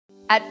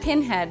At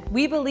Pinhead,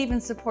 we believe in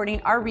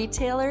supporting our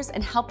retailers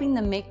and helping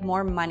them make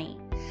more money.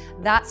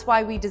 That's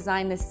why we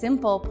designed this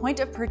simple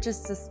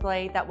point-of-purchase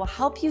display that will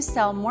help you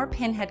sell more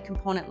Pinhead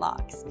component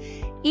locks.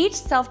 Each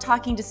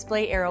self-talking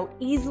display arrow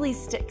easily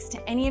sticks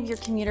to any of your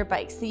commuter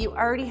bikes that you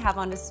already have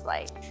on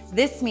display.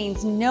 This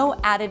means no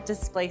added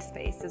display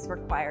space is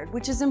required,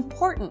 which is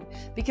important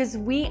because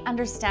we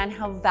understand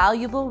how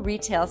valuable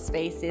retail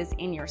space is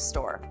in your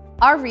store.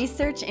 Our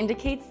research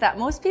indicates that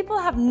most people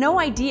have no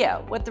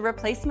idea what the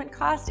replacement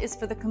cost is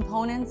for the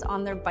components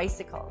on their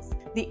bicycles.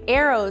 The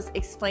arrows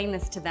explain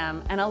this to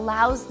them and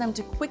allows them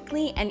to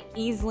quickly and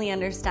easily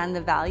understand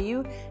the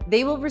value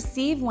they will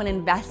receive when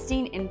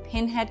investing in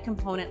Pinhead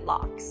component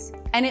locks.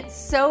 And it's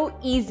so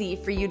easy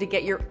for you to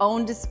get your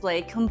own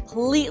display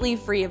completely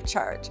free of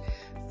charge.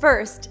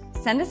 First,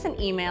 send us an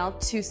email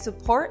to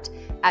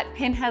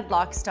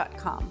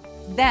support@pinheadlocks.com.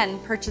 Then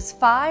purchase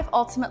 5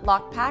 Ultimate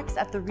Lock Packs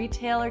at the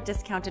retailer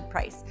discounted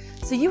price,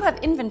 so you have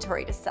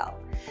inventory to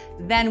sell.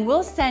 Then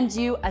we'll send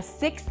you a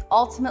 6th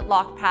Ultimate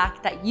Lock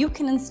Pack that you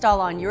can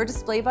install on your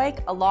display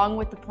bike along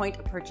with the point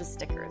of purchase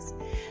stickers.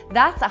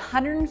 That's a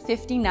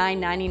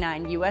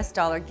 $159.99 US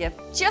gift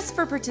just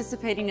for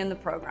participating in the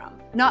program.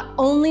 Not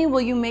only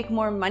will you make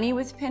more money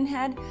with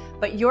Pinhead,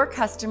 but your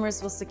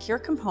customers will secure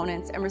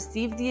components and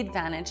receive the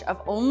advantage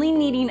of only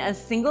needing a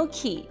single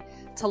key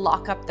to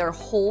lock up their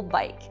whole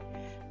bike.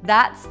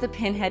 That's the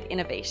Pinhead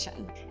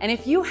innovation. And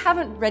if you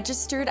haven't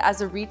registered as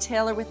a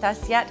retailer with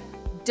us yet,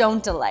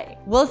 don't delay.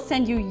 We'll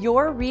send you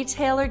your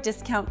retailer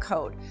discount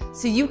code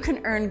so you can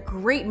earn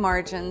great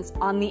margins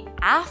on the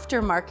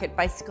aftermarket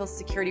bicycle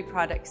security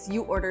products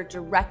you order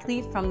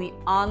directly from the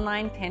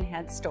online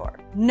Pinhead store.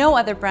 No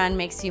other brand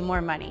makes you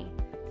more money.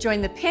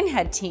 Join the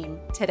Pinhead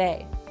team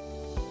today.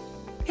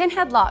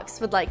 Pinhead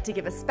Locks would like to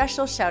give a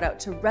special shout out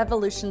to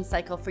Revolution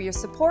Cycle for your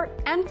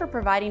support and for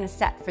providing a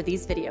set for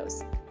these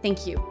videos.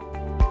 Thank you.